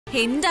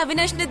എന്റെ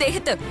അവിനാശിന്റെ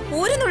ദേഹത്ത്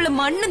ഒരു നുള്ള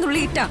മണ്ണ്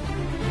നുള്ളിയിട്ട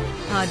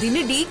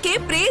അതിന് DK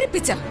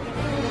പ്രേരിപ്പിച്ച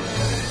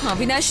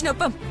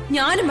അവിനാശിനൊപ്പം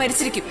ഞാനും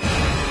മരിച്ചിരിക്കും.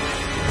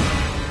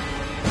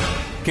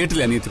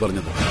 കേട്ടില്ല അനിയത്തി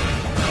പറഞ്ഞത്?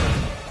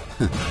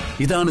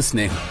 ഇതാണ്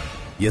സ്നേഹം,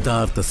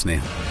 യഥാർത്ഥ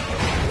സ്നേഹം.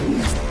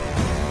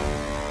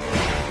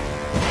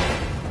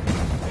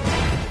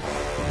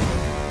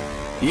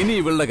 ഇനി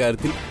ഇവളുടെ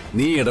കാര്യത്തിൽ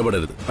നീ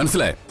ഇടപെടരുത്,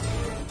 മനസ്സിലായോ?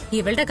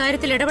 ഇവളുടെ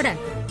കാര്യത്തിൽ ഇടപെടാൻ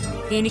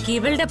എനിക്ക്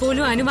ഇവളുടെ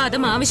പോലും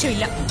അനുവാദം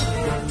ആവശ്യമില്ല.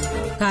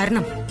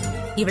 കാരണം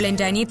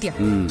ഇവളെന്റെ അനിയത്യ.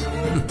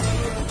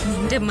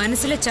 നിന്റെ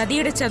മനസ്സിലെ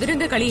ചതിയുടെ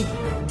ചതുരംഗ കളിയും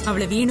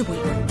അവള്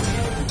വീണുപോയി.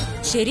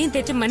 ശരിയും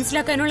തെറ്റും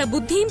മനസ്സിലാക്കാനുള്ള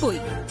ബുദ്ധിയും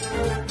പോയി.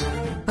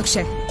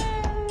 പക്ഷെ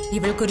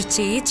ഇവൾക്കൊരു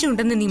ചേച്ചി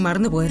ഉണ്ടെന്ന് നീ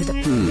മറന്നുപോയരുത്.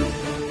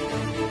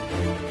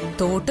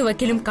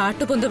 തോട്ടുവക്കിലും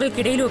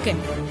കാട്ടുപൊന്തുകൾക്കിടയിലും ഒക്കെ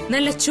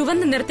നല്ല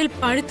ചുവന്ന നിറത്തിൽ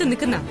പഴുത്തു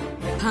നിൽക്കുന്ന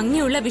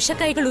ഭംഗിയുള്ള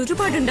വിഷക്കൈകൾ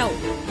ഒരുപാടുണ്ടാവും.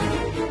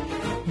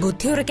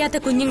 ബുദ്ധി ഉറക്കാത്ത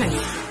കുഞ്ഞുങ്ങൾ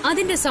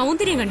അതിന്റെ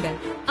സൗന്ദര്യം കണ്ട്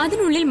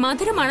അതിനുള്ളിൽ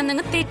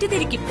മധുരമാണെന്നങ്ങ്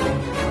തെറ്റിദ്ധരിക്കും.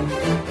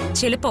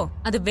 ചിലപ്പോ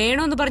അത്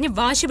വേണോന്ന് പറഞ്ഞ്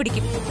വാശി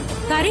പിടിക്കും,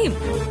 കരയും.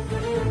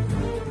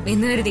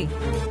 എന്ന് കരുതി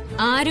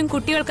ആരും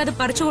കുട്ടികൾക്കത്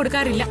പറിച്ചു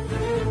കൊടുക്കാറില്ല.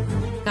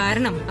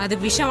 കാരണം അത്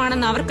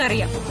വിഷമാണെന്ന്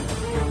അവർക്കറിയാം.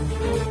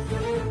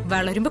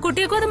 വളരുമ്പോ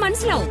കുട്ടികൾക്കും അത്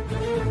മനസ്സിലാവും.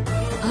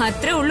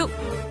 അത്രേ ഉള്ളൂ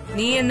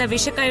നീ എന്ന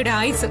വിഷക്കായുടെ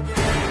ആയുസ്.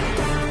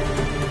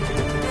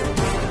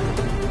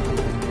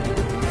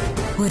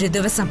 ഒരു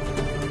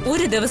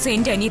ദിവസം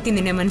എന്റെ അനിയത്തി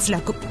നിന്നെ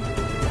മനസ്സിലാക്കും.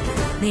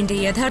 നിന്റെ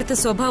യഥാർത്ഥ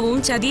സ്വഭാവവും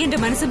ചതിയന്റെ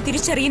മനസ്സും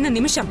തിരിച്ചറിയുന്ന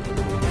നിമിഷം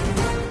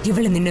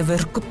ഇവള് നിന്നെ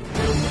വെറുക്കും.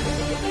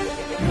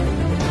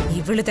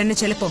 ഇവള് തന്നെ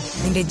ചിലപ്പോ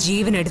നിന്റെ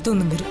ജീവൻ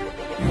എടുത്തൊന്നും വരും.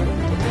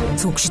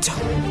 സൂക്ഷിച്ചോ.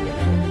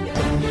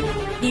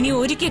 ഇനി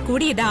ഒരിക്കൽ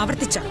കൂടി ഇത്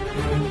ആവർത്തിച്ച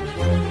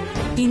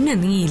പിന്നെ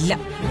നീ ഇല്ല.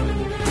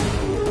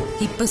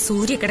 ഇപ്പൊ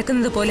സൂര്യ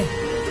കിടക്കുന്നത് പോലെ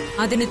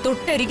അതിന്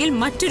തൊട്ടരികിൽ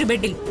മറ്റൊരു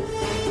ബെഡിൽ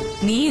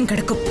നീയും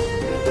കിടക്കും.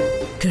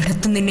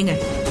 കിടത്തും നിന്നെ ഞാൻ.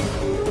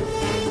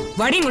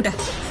 വടിയിങ്ങോട്ട്.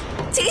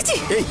 ചേച്ചി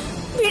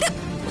വിട.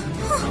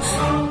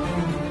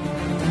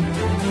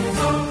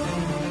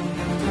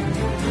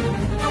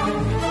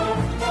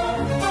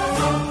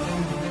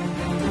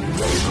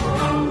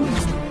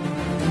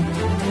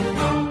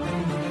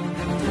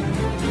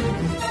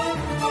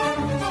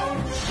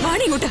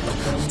 വാടിയിങ്ങോട്ട്.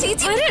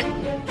 ചേച്ചി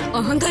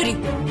അഹങ്കാരി.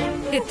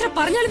 എത്ര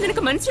പറഞ്ഞാലും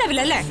നിനക്ക്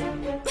മനസ്സിലാവില്ല അല്ലേ?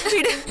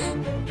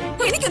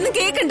 എനിക്കൊന്നും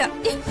കേക്കണ്ട.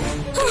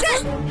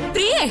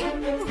 പ്രിയേ,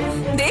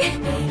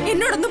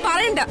 എന്നോടൊന്നും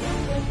പറയണ്ട.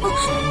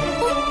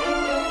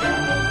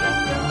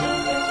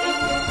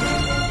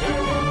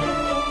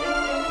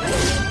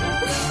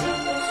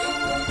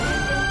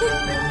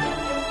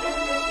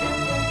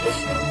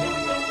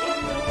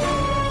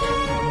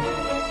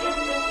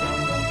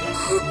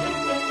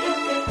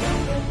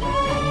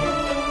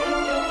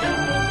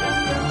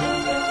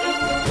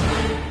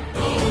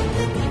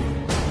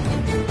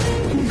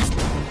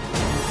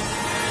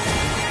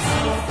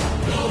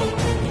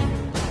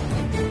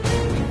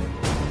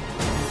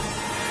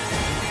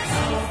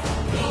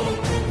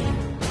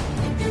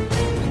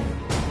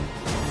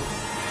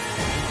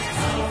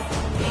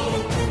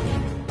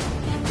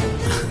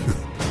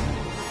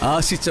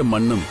 ആശിച്ച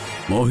മണ്ണും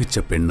മോഹിച്ച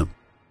പെണ്ണും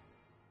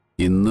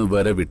ഇന്ന്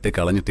വരെ വിട്ട്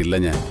കളഞ്ഞിട്ടില്ല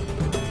ഞാൻ.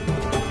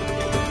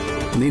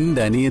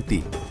 നിന്റെ അനിയത്തി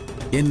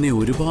എന്നെ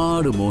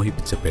ഒരുപാട്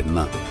മോഹിപ്പിച്ച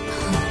പെണ്ണ.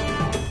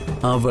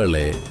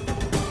 അവളെ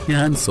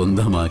ഞാൻ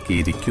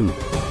സ്വന്തമാക്കിയിരിക്കും.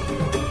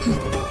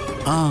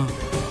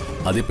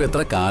 അതിപ്പോ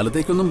എത്ര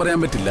കാലത്തേക്കൊന്നും പറയാൻ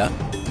പറ്റില്ല.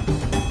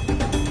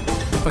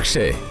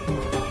 പക്ഷേ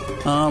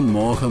ആ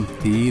മോഹം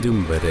തീരും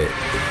വരെ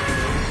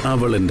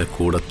അവൾ എന്റെ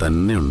കൂടെ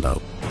തന്നെ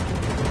ഉണ്ടാവും.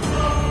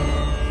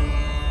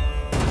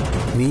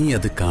 നീ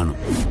അത് കാണും.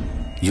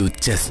 You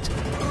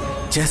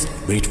just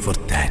wait for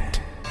that.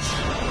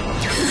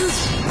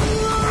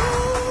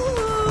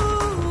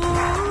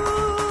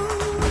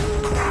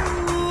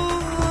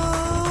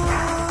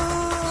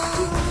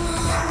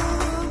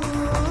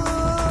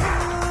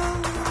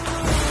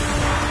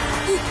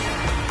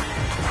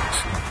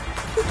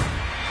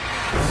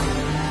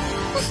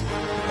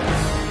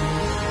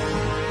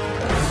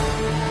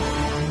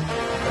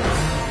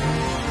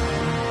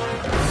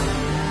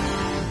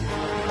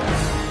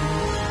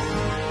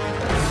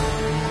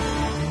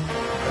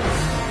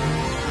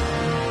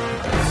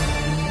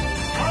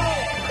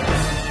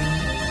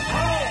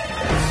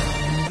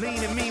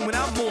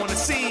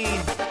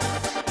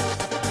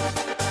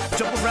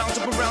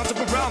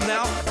 Jump around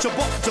now. Jump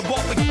up.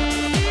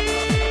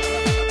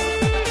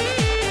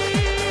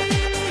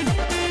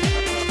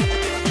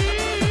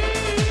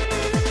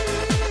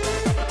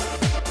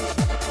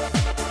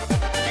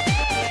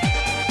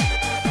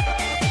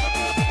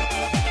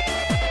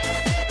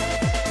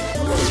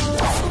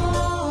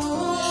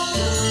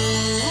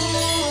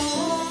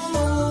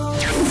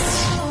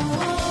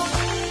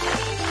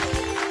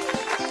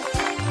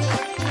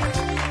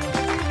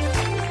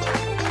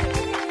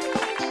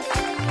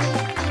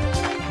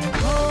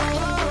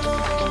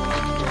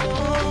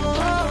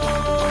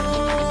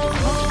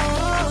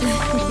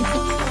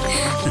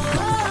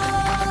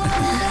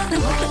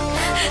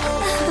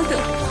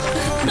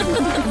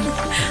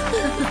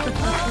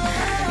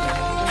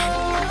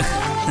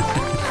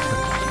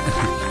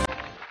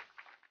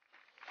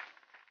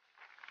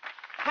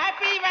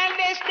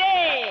 Father's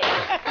Day.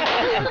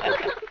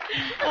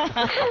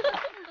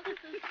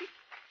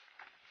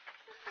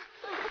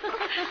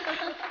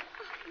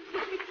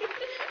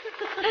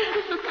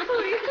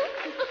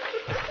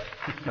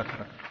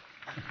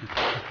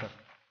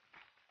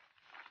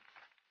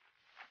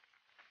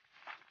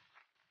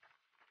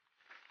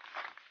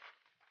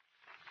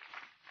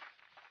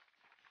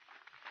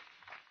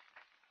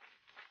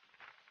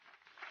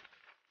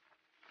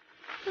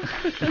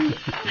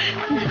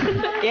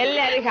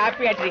 എല്ലാരും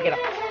ഹാപ്പി ആയിട്ടിരിക്കണം.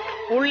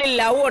 ഉള്ളിൽ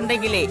ലവ്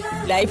ഉണ്ടെങ്കിലേ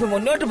ലൈഫ്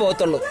മുന്നോട്ട്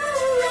പോകത്തുള്ളൂ.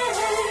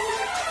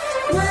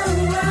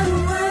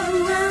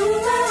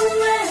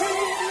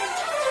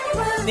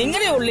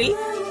 നിങ്ങളുടെ ഉള്ളിൽ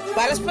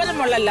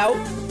പരസ്പരമുള്ള ലവ്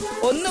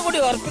ഒന്നുകൂടി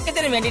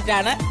ഉറപ്പിക്കുന്നതിന്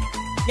വേണ്ടിയിട്ടാണ്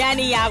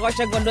ഞാൻ ഈ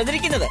ആഘോഷം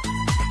കൊണ്ടുവന്നിരിക്കുന്നത്.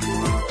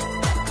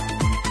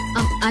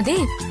 അതെ,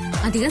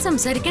 അധികം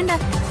സംസാരിക്കണ്ട.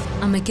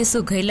 അമ്മയ്ക്ക്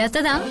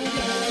സുഖമില്ലാത്തതാ.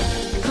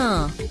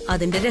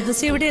 അതിന്റെ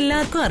രഹസ്യം ഇവിടെ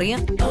എല്ലാവർക്കും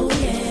അറിയാം.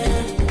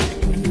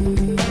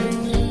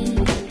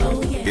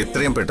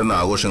 എത്രയും പെട്ടെന്ന്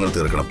ആഘോഷങ്ങൾ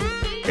തീർക്കണം.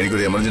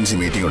 എനിക്കൊരു എമർജൻസി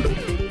മീറ്റിംഗ് ഉണ്ട്.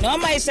 നോ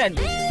മൈ സൺ,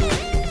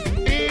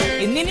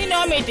 ഇന്നിനി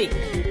no meeting,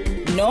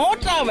 no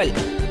travel,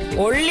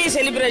 only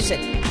celebration.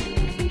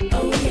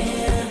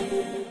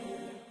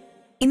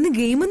 ഇന്ന്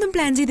ഗെയിമൊന്നും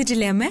പ്ലാൻ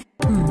ചെയ്തിട്ടില്ലേ അമ്മേ?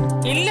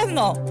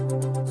 ഇല്ലെന്നോ?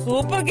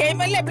 സൂപ്പർ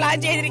ഗെയിം അല്ലേ പ്ലാൻ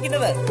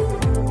ചെയ്തിരിക്കുന്നത്.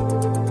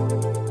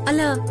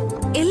 അല്ല,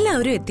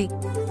 എല്ലാവരും എത്തി.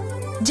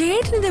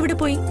 ജയേട്ടൻ എവിടെ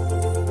പോയി?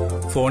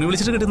 ഫോണിൽ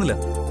വിളിച്ചിട്ട് കിട്ടുന്നില്ല.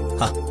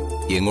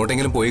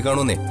 എങ്ങോട്ടെങ്കിലും പോയി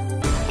കാണുന്നേ.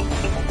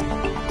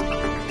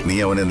 നീ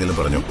അവനെ എന്തെങ്കിലും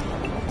പറഞ്ഞു?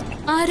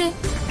 ആരെ?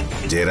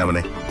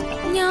 ജയരാമനെ.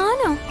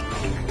 ഞാനോ?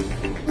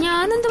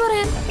 ഞാനെന്ത്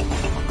പറയാൻ?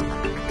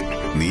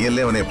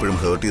 നീയല്ലേ അവനെ എപ്പോഴും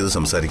ഹേർട്ട് ചെയ്ത്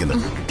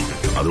സംസാരിക്കുന്നത്.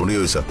 അതുകൊണ്ട്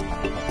ചോദിച്ചാ.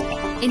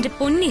 എന്റെ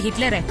പൊന്നി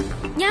ഹിറ്റ്ലറെ,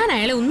 ഞാൻ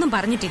അയാളെ ഒന്നും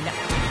പറഞ്ഞിട്ടില്ല.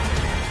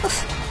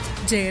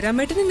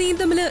 ജയരാമേട്ടന് നീ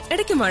തമ്മില്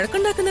ഇടയ്ക്ക്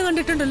വഴക്കുണ്ടാക്കുന്ന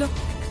കണ്ടിട്ടുണ്ടല്ലോ.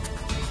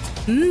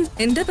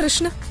 എന്താ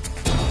പ്രശ്നം?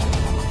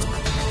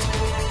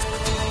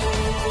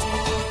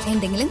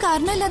 എന്തെങ്കിലും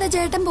കാരണമില്ലാതെ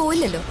ചേട്ടൻ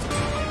പോയില്ലല്ലോ.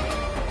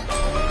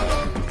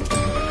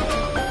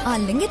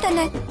 അല്ലെങ്കിൽ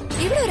തന്നെ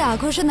ഇവിടെ ഒരു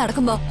ആഘോഷം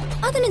നടക്കുമ്പോ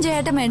അതിന്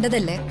ചേട്ടൻ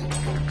വേണ്ടതല്ലേ?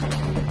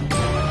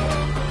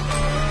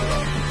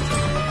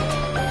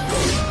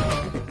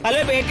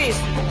 Hello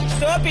ബേട്ടീസ്,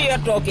 stop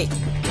your talking.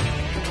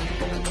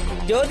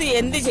 ജ്യോതി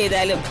എന്ത്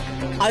ചെയ്താലും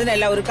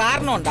അതിനെല്ലാം ഒരു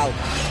കാരണം ഉണ്ടാവും.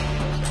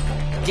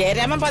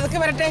 ജയരാമൻ പതുക്കെ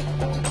വരട്ടെ,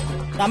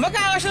 നമുക്ക്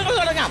ആഘോഷങ്ങൾ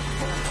തുടങ്ങാം.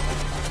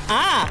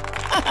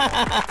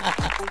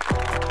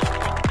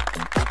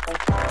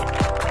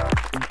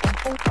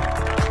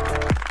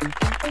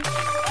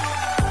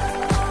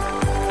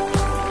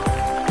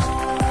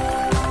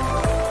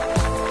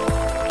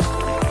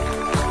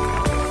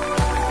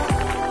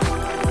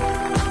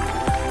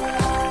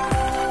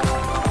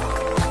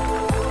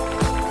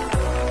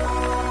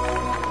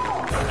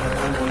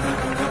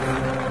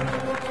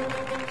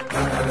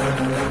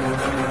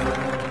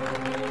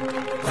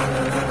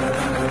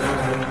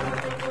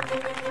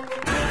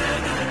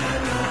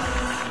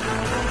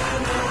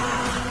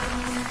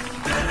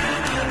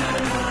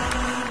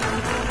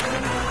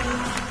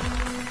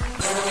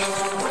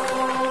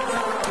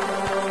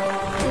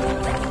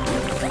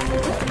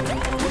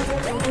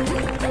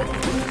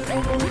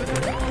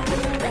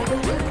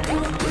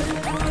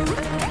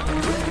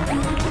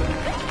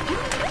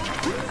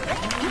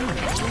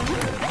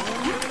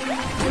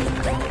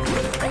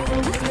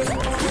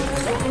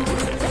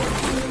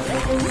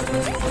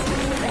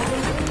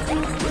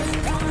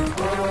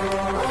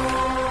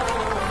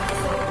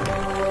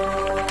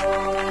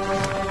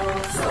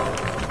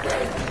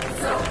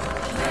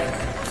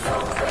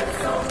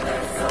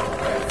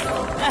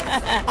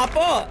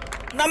 അപ്പോ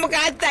നമുക്ക്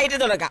ആദ്യമായിട്ട്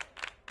തുടങ്ങാം.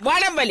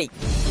 വടംവലി.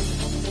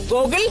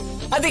 ഗോകുൽ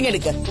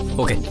അതിങ്ങെടുക്ക.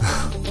 ഓക്കെ.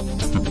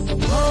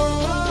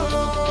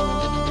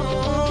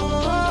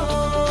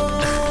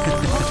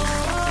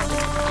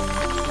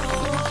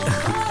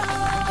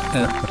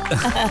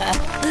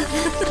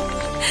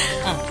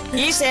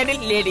 ഈ സൈഡിൽ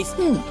ലേഡീസ്,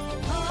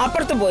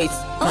 അപ്പുറത്ത് ബോയ്സ്.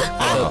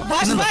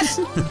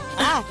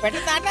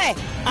 പെട്ടെന്നാട്ടെ.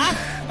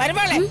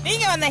 വരുമ്പോളെ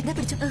നീങ്ങ വന്നേ,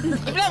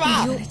 ഇവിടെ വാ.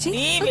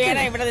 നീ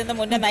വേണം ഇവിടെ നിന്ന്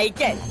മുന്നേ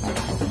നയിക്കാൻ.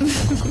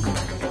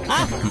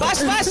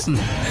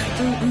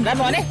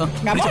 മോനെ,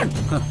 കമോൺ.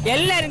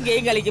 എല്ലാരും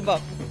ഗെയിം കളിക്കുമ്പോ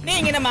നീ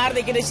ഇങ്ങനെ മാറി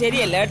നിൽക്കുന്നത്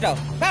ശരിയല്ല കേട്ടോ.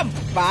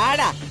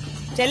 പാടാ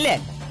ചെല്ലേ.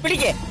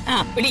 പിടിക്കേ,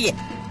 പിടിക്കേ,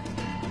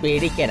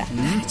 പിടിക്കടാ.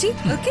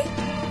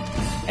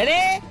 Ready?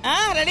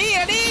 Ready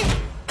ready.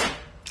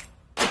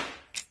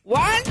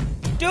 1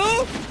 2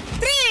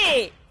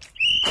 3.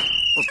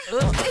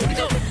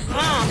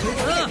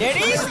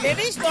 Ladies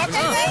ladies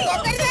നോക്കരുത്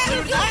നോക്കരുത്.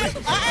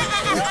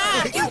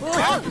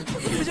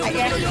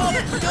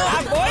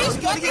 ബോയ്സ്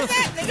നോക്കരുത്,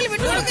 നിങ്ങൾ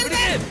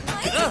വിട്ടുകൊടുക്കരുത്.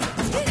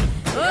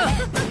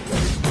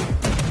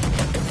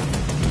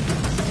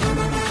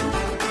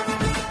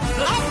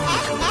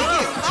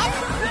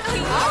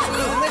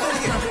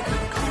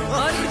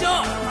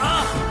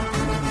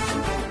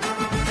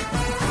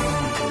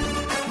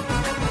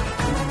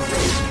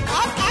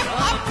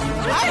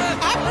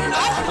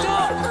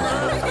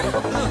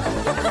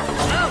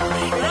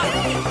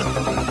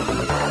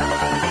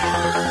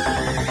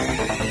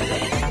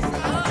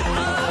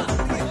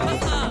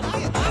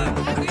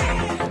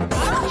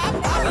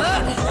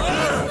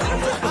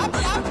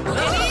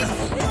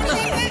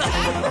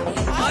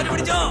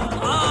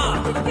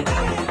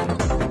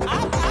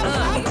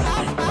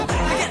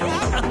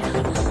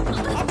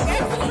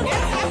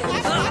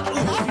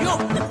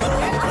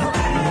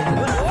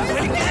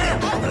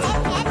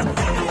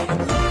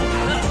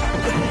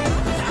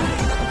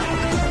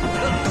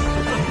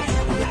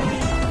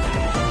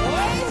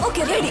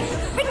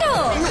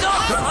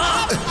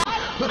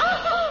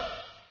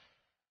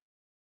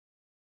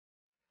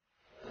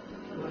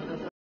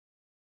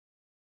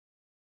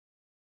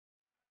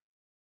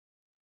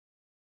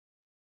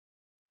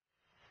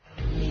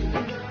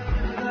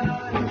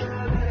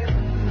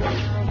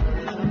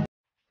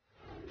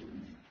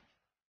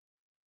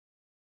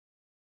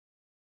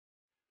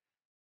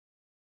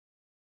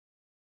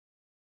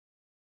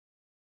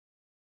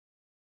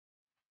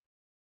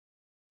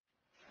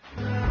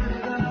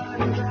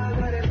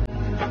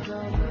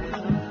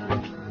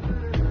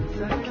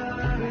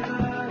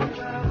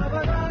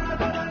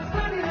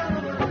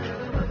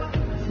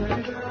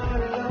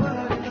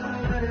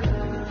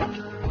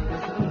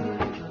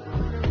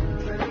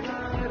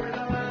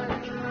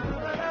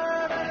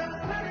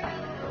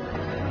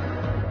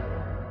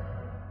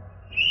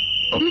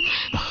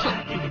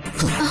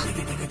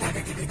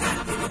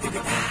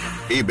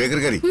 ഈ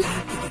ബേക്കറിക്കാരി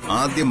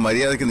ആദ്യം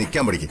മര്യാദയ്ക്ക്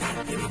നിൽക്കാൻ പഠിക്കും.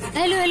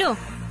 ഹലോ,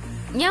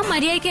 ഞാൻ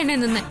മര്യാദയ്ക്ക് തന്നെ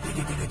നിന്ന്.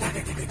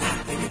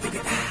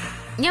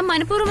 ഞാൻ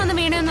മനഃപൂർവ്വം വന്ന്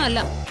വീണയൊന്നും അല്ല.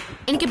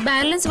 എനിക്ക്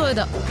ബാലൻസ്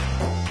പോയതാ.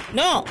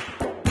 നോ,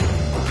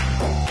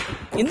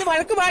 ഇന്ന്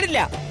വഴക്ക് പാടില്ല.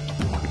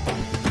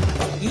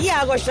 ഈ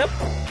ആഘോഷം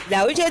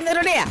ലവ്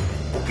ചെയ്യുന്നവരുടെയാ.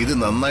 ഇത്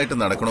നന്നായിട്ട്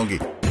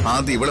നടക്കണമെങ്കിൽ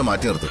ആദ്യം ഇവിടെ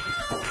മാറ്റി നിർത്തും.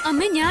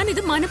 അമ്മേ,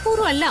 ഞാനിത്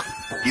മനഃപൂർവ്വം അല്ല.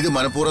 ഇത്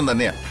മനഃപൂർവ്വം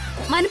തന്നെയാ.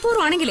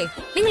 മനഃപൂർവ്വം ആണെങ്കിലേ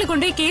നിങ്ങൾ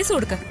കൊണ്ടുപോയി കേസ്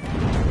കൊടുക്ക.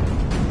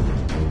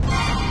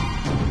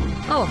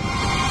 ഓ,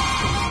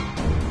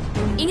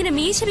 ഇങ്ങനെ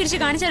മീശ പിരിച്ച്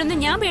കാണിച്ചാലൊന്നും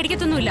ഞാൻ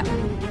പേടിക്കത്തൊന്നുമില്ല.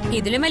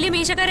 ഇതിലും വലിയ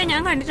മീശക്കാരെ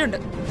ഞാൻ കണ്ടിട്ടുണ്ട്.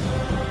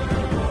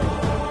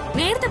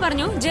 നേരത്തെ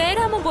പറഞ്ഞു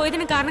ജയരാമൻ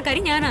പോയതിന്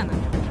കാരണക്കാരി ഞാനാണ്.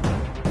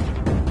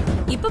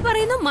 ഇപ്പൊ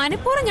പറയുന്നു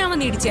മനഃപൂർവ്വം ഞാൻ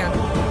വന്ന് ഇടിച്ചാണ്.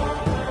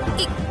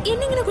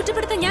 എന്നിങ്ങനെ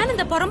കുറ്റപ്പെടുത്താൻ ഞാൻ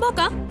എന്താ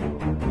പുറമ്പോക്കാ?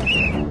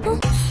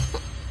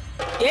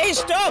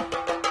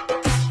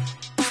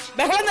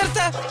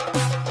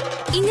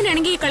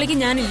 ഇങ്ങനെയാണെങ്കിൽ ഈ കളിക്ക്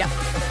ഞാനില്ല.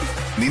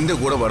 നിന്റെ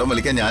കൂടെ വടം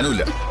വലിക്കാൻ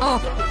ഞാനുമില്ല. ഓ,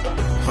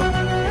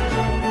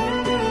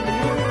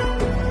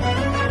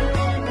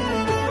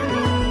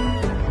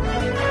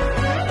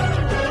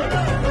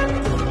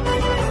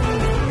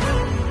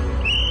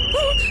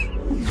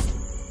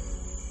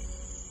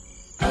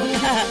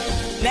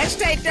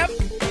 നെക്സ്റ്റ് ഐറ്റം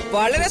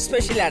വളരെ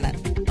സ്പെഷ്യലാണ്.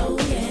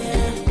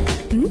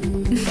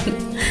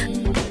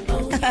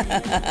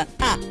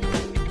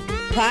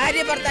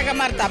 ഭാര്യ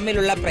ഭർത്താക്കന്മാർ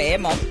തമ്മിലുള്ള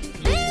പ്രേമം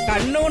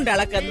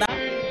കണ്ണുകൊണ്ടളക്കുന്ന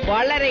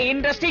വളരെ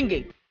ഇൻട്രസ്റ്റിംഗ്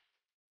ഗെയിം.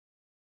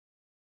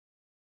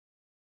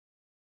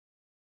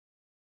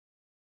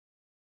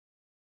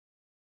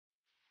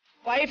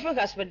 വൈഫും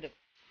ഹസ്ബൻഡും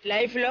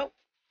ലൈഫിലോ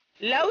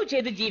ലവ്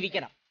ചെയ്ത്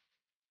ജീവിക്കണം.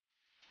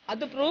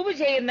 അത് പ്രൂവ്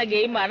ചെയ്യുന്ന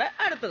ഗെയിമാണ്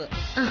അടുത്തത്.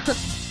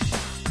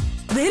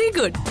 Very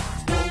good.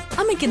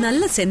 അമ്മയ്ക്ക്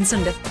നല്ല സെൻസ്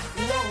ഉണ്ട്.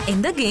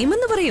 എന്താ ഗെയിം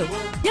എന്ന് പറയൂ?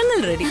 ഞങ്ങൾ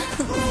റെഡി.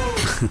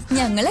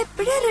 ഞങ്ങൾ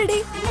എപ്പോഴാ റെഡി?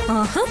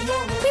 ആഹാ,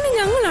 പിന്നെ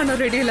ഞങ്ങളാണോ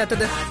റെഡി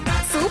അല്ലാത്തത്?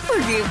 Super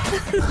game.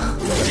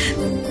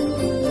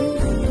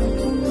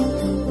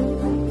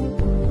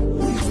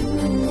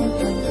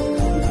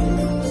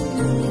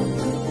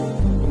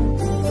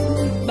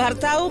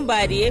 ഭർത്താവും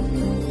ഭാര്യയും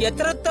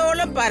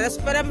എത്രത്തോളം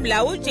പരസ്പരം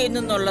ലവ്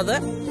ചെയ്യുന്നുള്ളത്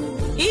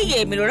ഈ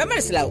ഗെയിമിലൂടെ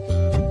മനസ്സിലാവും.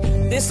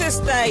 This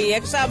is the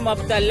exam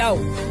of the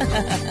love.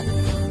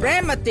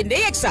 പ്രേമത്തിന്റെ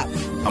എക്സാം.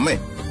 അമ്മേ,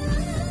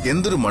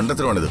 എന്തൊരു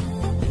മണ്ടത്തരമാണിത്.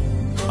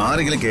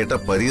 ആരെങ്കിലും കേട്ട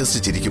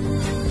പരിഹസിച്ചിരിക്കും.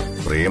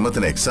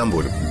 പ്രേമത്തിന് എക്സാം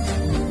പോലും.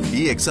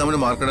 ഈ എക്സാമിന്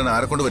മാർക്കിടാൻ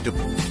ആരെ കൊണ്ട് പറ്റും?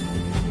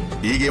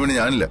 ഈ ഗെയിമിന്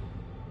ഞാനില്ല.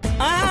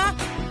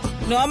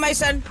 Know my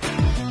son.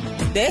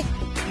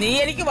 നീ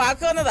എനിക്ക്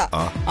വാക്ക് വന്നതാ,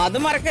 അത്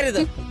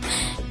മറക്കരുത്.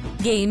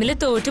 ഗെയിമില്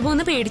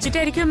തോറ്റുപോന്ന്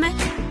പേടിച്ചിട്ടായിരിക്കും അമ്മേ.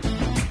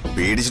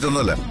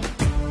 പേടിച്ചിട്ടൊന്നുമല്ല.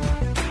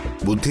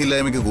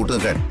 ബുദ്ധിയില്ലായ്മയ്ക്ക് കൂട്ടു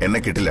നിൽക്കാൻ എന്നെ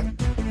കിട്ടില്ല.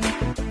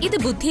 ഇത്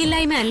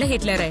ബുദ്ധിയില്ലായ്മ അല്ല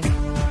ഹിറ്റ്ലറെ,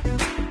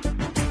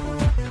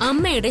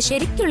 അമ്മയുടെ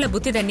ശരിക്കുള്ള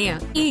ബുദ്ധി തന്നെയാ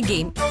ഈ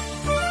ഗെയിം.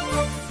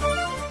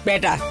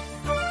 ബേട്ടാ,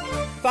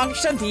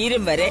 ഫംഗ്ഷൻ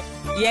തീരും വരെ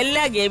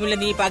എല്ലാ ഗെയിമിലും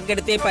നീ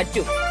പങ്കെടുത്തേ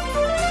പറ്റൂ.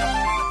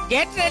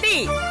 Get ready.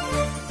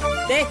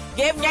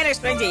 ഗെയിം ഞാൻ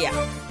എക്സ്പ്ലെയിൻ ചെയ്യാം.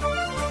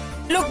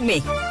 Look me.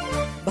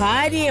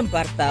 ഭാര്യയും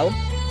ഭർത്താവും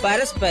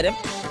പരസ്പരം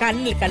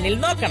കണ്ണിൽ കണ്ണിൽ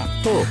നോക്കണം.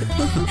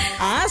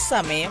 ആ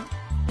സമയം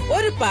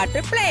ഒരു പാട്ട്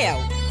പ്ലേ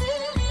ആവും.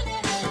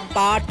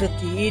 പാട്ട്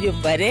തീരും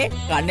വരെ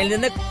കണ്ണിൽ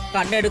നിന്ന്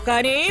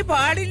കണ്ണെടുക്കാനേ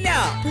പാടില്ല.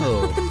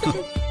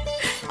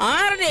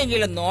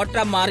 ആരുടെയെങ്കിലും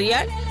നോട്ടം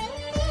മാറിയാൽ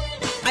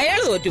അയാൾ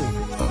തോറ്റു.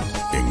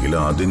 എങ്കിലും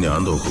ആദ്യം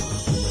ഞാൻ തോക്കും.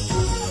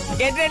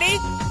 Get ready.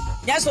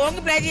 ഞാൻ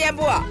സോങ് പ്ലേ ചെയ്യാൻ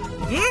പോവാ.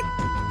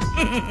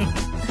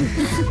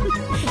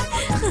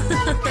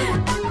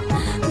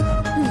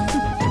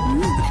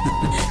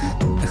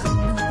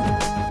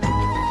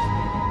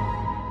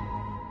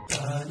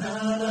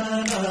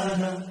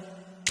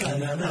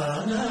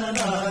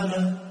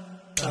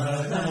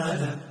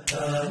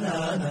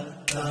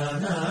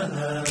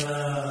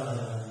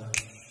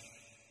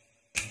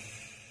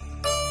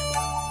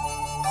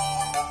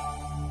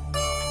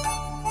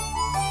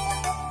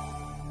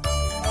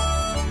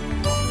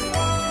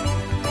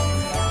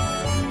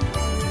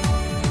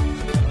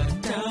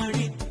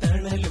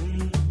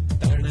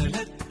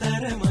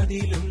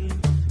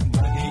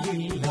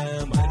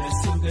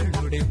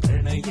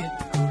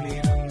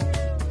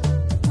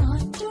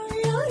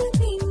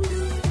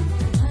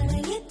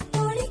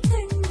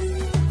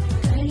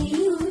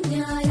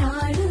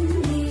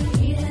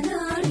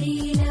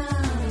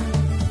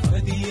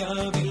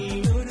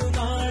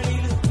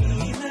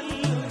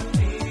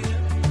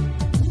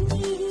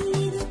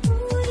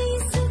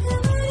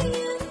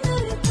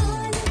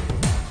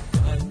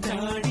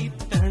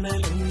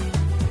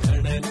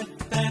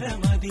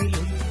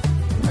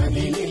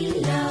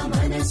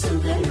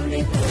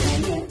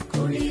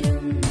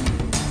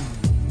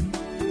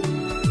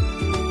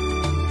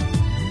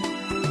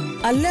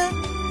 അല്ല,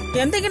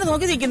 എന്തെങ്കിലും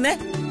നോക്കി നിൽക്കുന്നേ?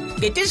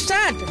 Get it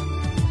start.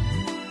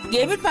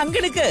 ഗെയിമിൽ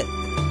പങ്കെടുക്ക്.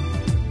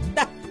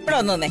 ഇവിടെ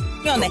വന്നേ,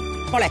 വന്നേ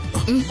മോളെ,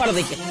 മോളെ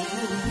നിൽക്ക്.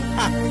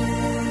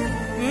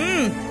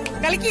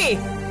 കളിക്ക്.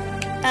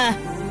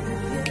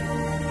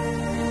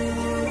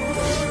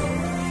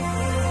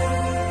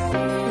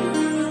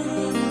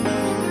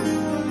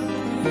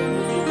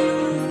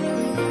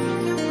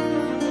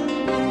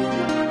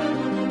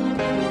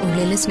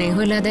 ഉള്ളില്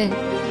സ്നേഹമില്ലാതെ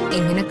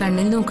എങ്ങനെ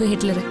കണ്ണിൽ നോക്കൂ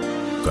ഹിറ്റ്ലർ?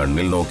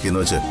 കണ്ണിൽ നോക്കിയെന്ന്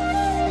വെച്ച്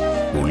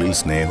ഉള്ളിൽ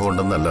സ്നേഹം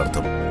ഉണ്ടെന്നല്ല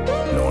അർത്ഥം.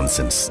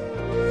 നോൺസെൻസ്.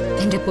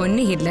 എന്റെ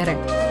പൊന്നി ഹിറ്റ്ലറെ,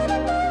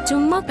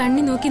 ചുമ്മാ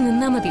കണ്ണി നോക്കി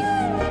നിന്നാ മതി.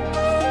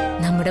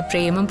 നമ്മുടെ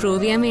പ്രേമം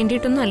പ്രൂവ് ചെയ്യാൻ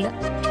വേണ്ടിയിട്ടൊന്നും അല്ല,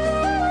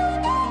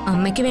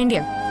 അമ്മയ്ക്ക്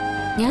വേണ്ടിയാ.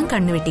 ഞാൻ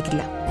കണ്ണു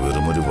വെട്ടിക്കില്ല.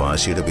 വെറുമൊരു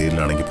വാശിയുടെ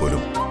പേരിലാണെങ്കിൽ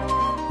പോലും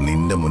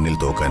നിന്റെ മുന്നിൽ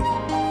തോക്കാൻ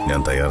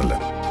ഞാൻ തയ്യാറല്ല.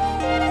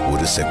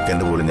 ഒരു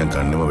സെക്കൻഡ് പോലും ഞാൻ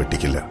കണ്ണിമ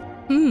വെട്ടിക്കില്ല.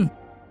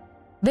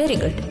 Very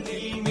good.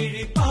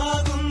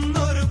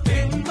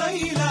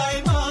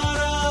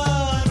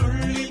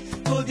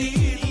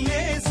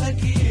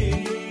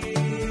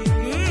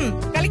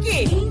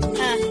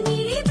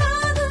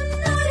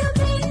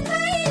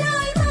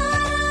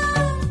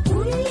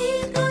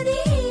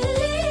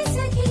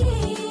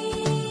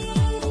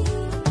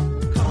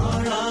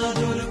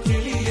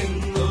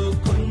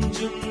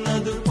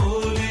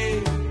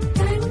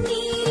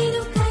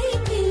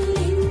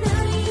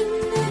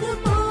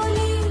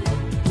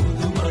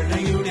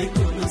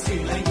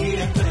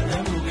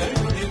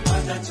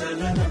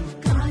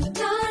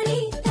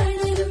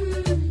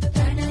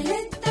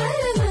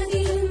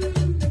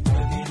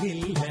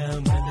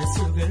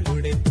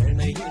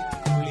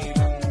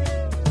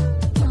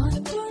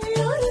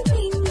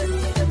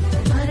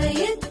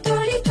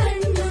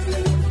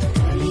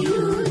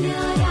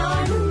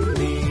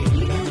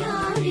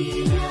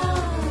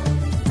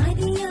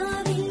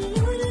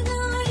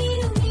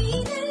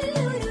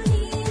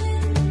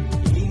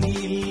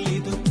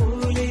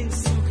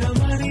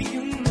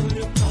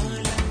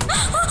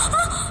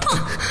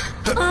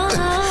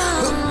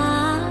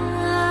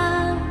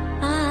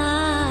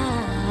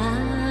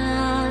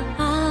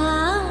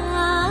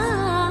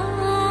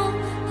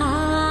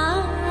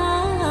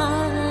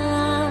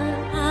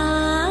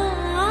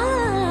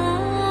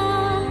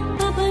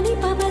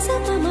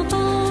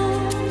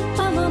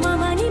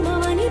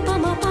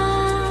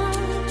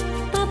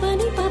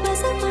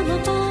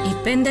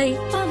 എന്തായി?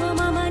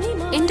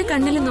 എന്റെ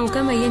കണ്ണിൽ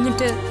നോക്കാൻ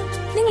വയ്യഞ്ഞിട്ട്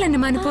നിങ്ങൾ എന്നെ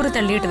മനഃപൂർവ്വം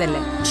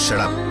തള്ളിയിട്ടതല്ലേ?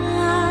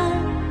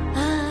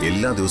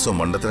 എല്ലാ ദിവസവും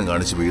മണ്ടത്തരം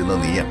കാണിച്ചു വീഴുന്ന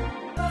നീയാ.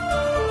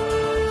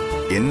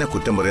 എന്നെ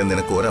കുറ്റം പറയാൻ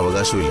നിനക്ക്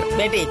ഒരവകാശമില്ല.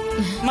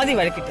 മതി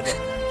വഴക്കിട്ടത്.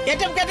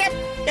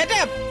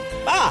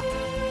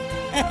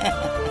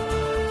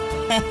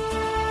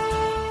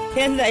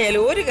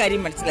 എന്തായാലും ഒരു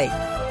കാര്യം മനസ്സിലായി,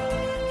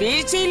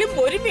 വീഴ്ചയിലും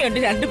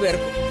പൊരുമയുണ്ട്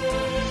രണ്ടുപേർക്കും.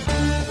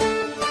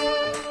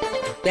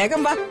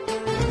 വേഗം വാ,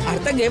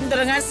 അടുത്ത ഗെയിം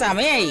തുടങ്ങാൻ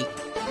സമയായി.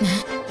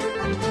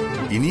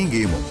 ഇനിയും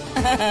ഗെയിമോ?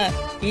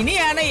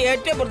 ഇനിയാണ്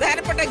ഏറ്റവും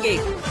പ്രധാനപ്പെട്ട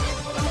ഗെയിം.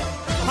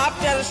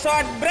 After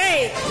short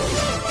break.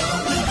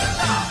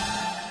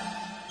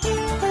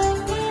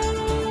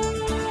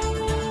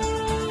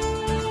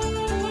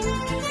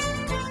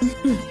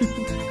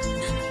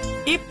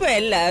 ഇപ്പൊ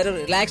എല്ലാവരും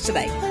റിലാക്സ്ഡ്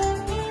ആയി.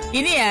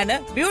 ഇനിയാണ്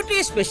ബ്യൂട്ടി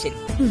സ്പെഷ്യൽ.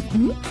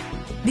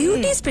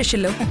 ബ്യൂട്ടി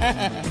സ്പെഷ്യലോ?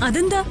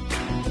 അതെന്താ?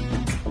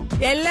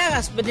 എല്ലാ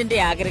ഹസ്ബൻഡിന്റെ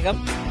ആഗ്രഹം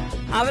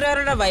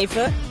അവരവരുടെ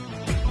വൈഫ്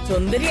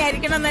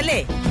സുന്ദരിയായിരിക്കണം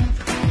എന്നല്ലേ?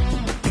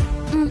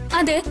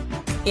 അതെ.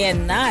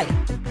 എന്നാൽ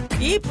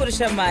ഈ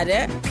പുരുഷന്മാര്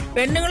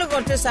പെണ്ണുങ്ങൾ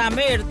കുറച്ച്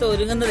സമയം എടുത്ത്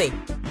ഒരുങ്ങുന്നതേ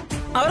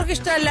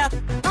അവർക്കിഷ്ടമല്ല.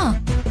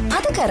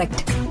 അത്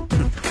കറക്റ്റ്.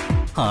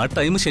 ആ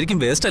ടൈം ശരിക്കും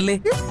വേസ്റ്റ് അല്ലേ?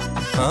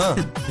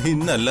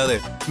 ഇന്നല്ലാതെ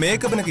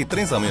മേക്കപ്പിനൊക്കെ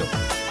ഇത്രയും സമയം?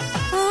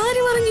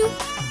 ആര് പറഞ്ഞു?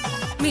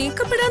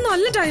 മേക്കപ്പ് ഇടാൻ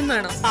നല്ല ടൈം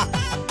വേണം.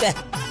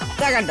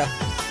 കണ്ടോ,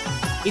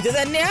 ഇത്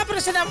തന്നെയാ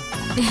പ്രശ്നം.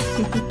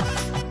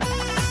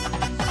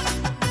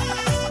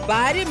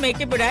 ഭാര്യ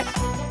മേക്കപ്പ് ഇടാൻ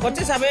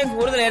കുറച്ച് സമയം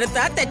കൂടുതൽ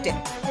എടുത്താ തെറ്റ്.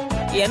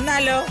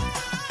 എന്നാലോ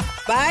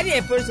ഭാര്യ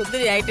എപ്പോഴും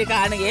സുന്ദരിയായിട്ട്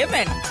കാണുകയും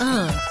വേണം.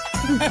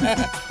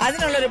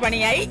 അതിനുള്ളൊരു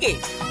പണിയായി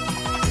ഗെയിം.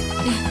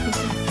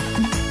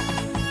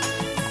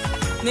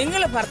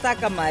 നിങ്ങൾ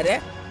ഭർത്താക്കന്മാര്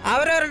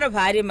അവരവരുടെ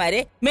ഭാര്യമാരെ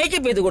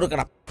മേക്കപ്പ് ചെയ്ത്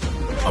കൊടുക്കണം.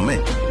 അമ്മേ,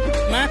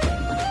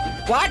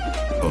 വാട്ട്?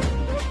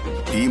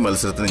 ഈ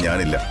മത്സരത്തിന്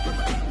ഞാനില്ല.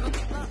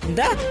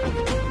 എന്താ?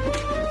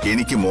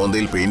 എനിക്ക്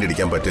മോന്തയിൽ പെയിന്റ്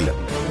അടിക്കാൻ പറ്റില്ല.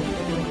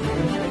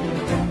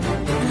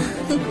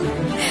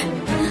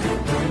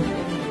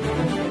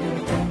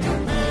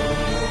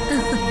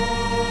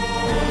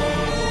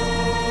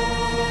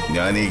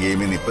 ഞാൻ ഈ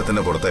ഗെയിമിൽ നിന്ന് ഇപ്പൊ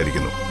തന്നെ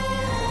പുറത്തായിരിക്കുന്നു.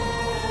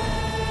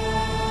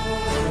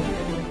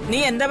 നീ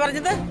എന്താ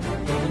പറഞ്ഞത്?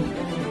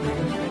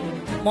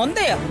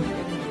 മൊന്തയോ?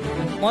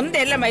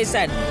 മൊന്തയല്ല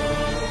മൈസാൻ,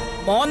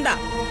 മോന്ത.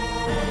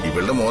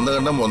 ഇവളുടെ മോന്ത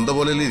കണ്ട മൊന്ത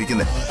പോലെയല്ലേ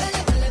ഇരിക്കുന്നേ.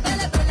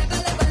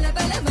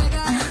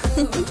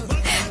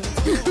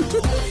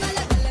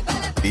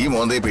 ഈ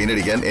മോന്തയിൽ പെയിന്റ്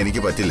അടിക്കാൻ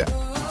എനിക്ക് പറ്റില്ല.